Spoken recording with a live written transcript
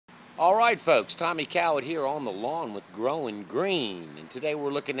All right, folks, Tommy Cowett here on the lawn with Growingreen, and today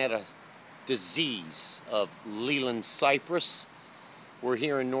we're looking at a disease of Leyland Cypress. We're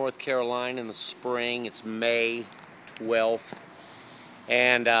here in North Carolina in the spring. It's May 12th,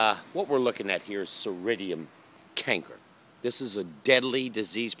 and what we're looking at here is Seridium canker. This is a deadly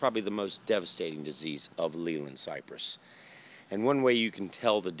disease, probably the most devastating disease of Leyland Cypress. And one way you can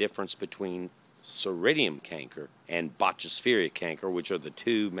tell the difference between Seridium canker and botrysphaeria canker, which are the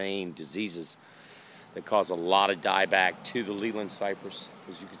two main diseases that cause a lot of dieback to the Leyland Cypress.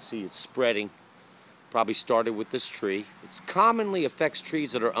 As you can see, it's spreading. Probably started with this tree. It commonly affects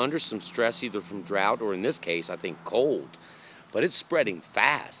trees that are under some stress, either from drought or, in this case, I think cold. But it's spreading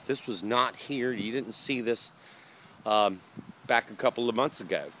fast. This was not here. You didn't see this back a couple of months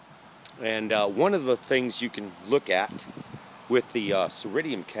ago. And one of the things you can look at with the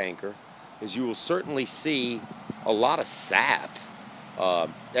Seridium canker is you will certainly see a lot of sap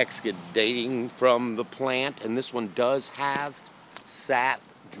exudating from the plant, and this one does have sap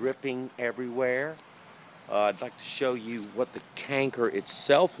dripping everywhere. I'd like to show you what the canker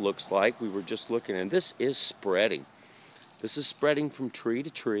itself looks like. We were just looking, and this is spreading. This is spreading from tree to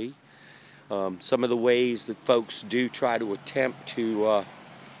tree. Some of the ways that folks do try to attempt to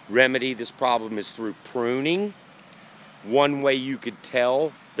remedy this problem is through pruning. One way you could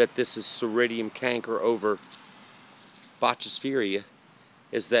tell that this is Seridium canker over botrysphaeria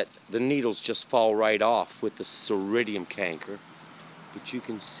is that the needles just fall right off with the Seridium canker. But you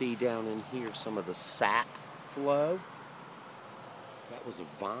can see down in here some of the sap flow. That was a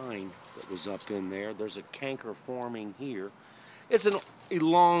vine that was up in there. There's a canker forming here. It's an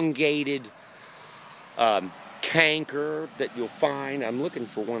elongated canker that you'll find. I'm looking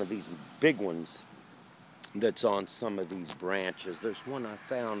for one of these big ones that's on some of these branches. There's one I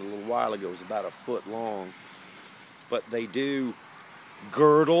found a little while ago. It was about a foot long. But they do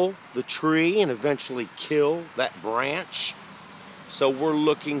girdle the tree and eventually kill that branch. So we're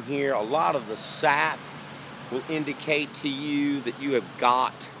looking here. A lot of the sap will indicate to you that you have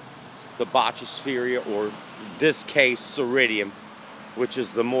got the botrysphaeria, or in this case Seridium, which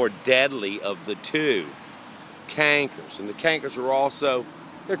is the more deadly of the two cankers. And the cankers are also,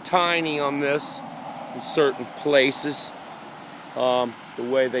 they're tiny on this in certain places. The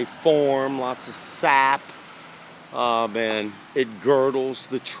way they form, lots of sap, and it girdles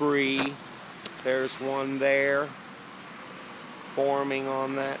the tree. There's one there forming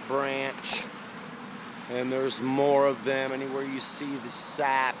on that branch, and there's more of them. Anywhere you see the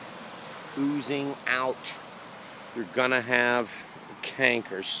sap oozing out, you're gonna have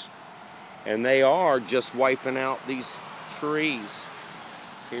cankers, and they are just wiping out these trees.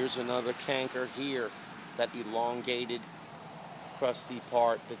 Here's another canker here, that elongated, crusty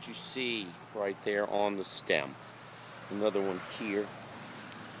part that you see right there on the stem. Another one here.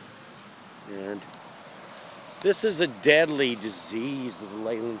 And this is a deadly disease of the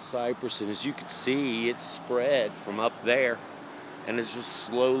Leyland Cypress, and as you can see, it's spread from up there, and it's just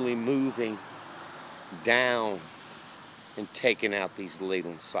slowly moving down and taking out these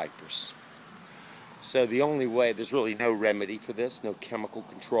Leyland Cypress. So the only way, there's really no remedy for this, no chemical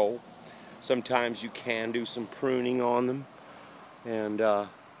control. Sometimes you can do some pruning on them. And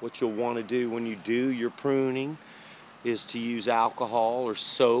what you'll want to do when you do your pruning is to use alcohol or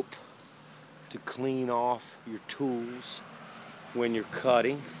soap to clean off your tools when you're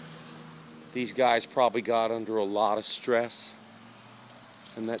cutting. These guys probably got under a lot of stress.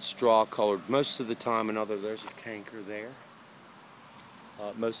 And that straw colored, most of the time, there's a canker there.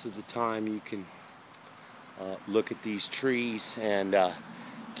 Most of the time you can look at these trees and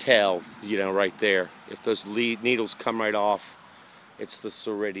tell, right there, if those needles come right off, it's the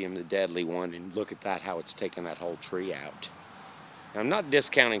Seridium, the deadly one. And look at that, how it's taken that whole tree out. Now, I'm not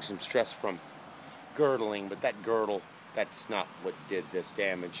discounting some stress from girdling, but that girdle, that's not what did this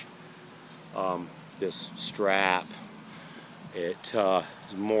damage. This strap, it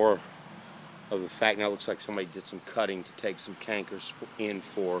is more of the fact, now it looks like somebody did some cutting to take some cankers in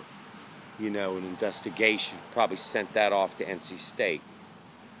for, an investigation. Probably sent that off to NC State.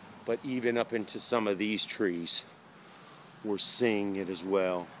 But even up into some of these trees, we're seeing it as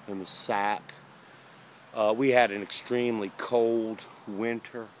well. And the sap. We had an extremely cold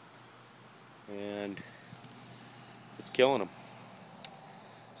winter, and it's killing them.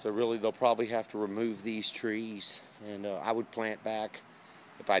 So really, they'll probably have to remove these trees, and I would plant back.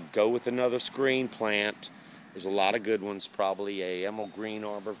 If I'd go with another screen plant, there's a lot of good ones, probably a emerald green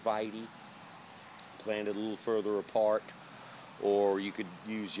arborvitae, planted a little further apart, or you could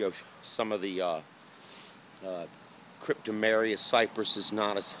use some of the Cryptomeria cypress is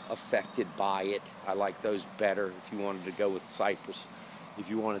not as affected by it. I like those better if you wanted to go with cypress. if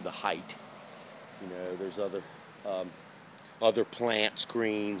you wanted the height. You know, there's other plant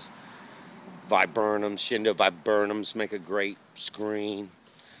screens. Viburnums, Shindoviburnums make a great screen.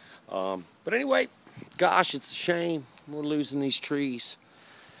 But anyway, gosh, it's a shame we're losing these trees.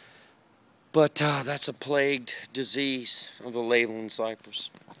 But that's a plagued disease of the Leyland Cypress.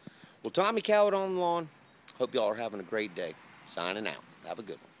 Well, Tommy Cowett on the lawn. Hope y'all are having a great day. Signing out. Have a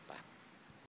good one.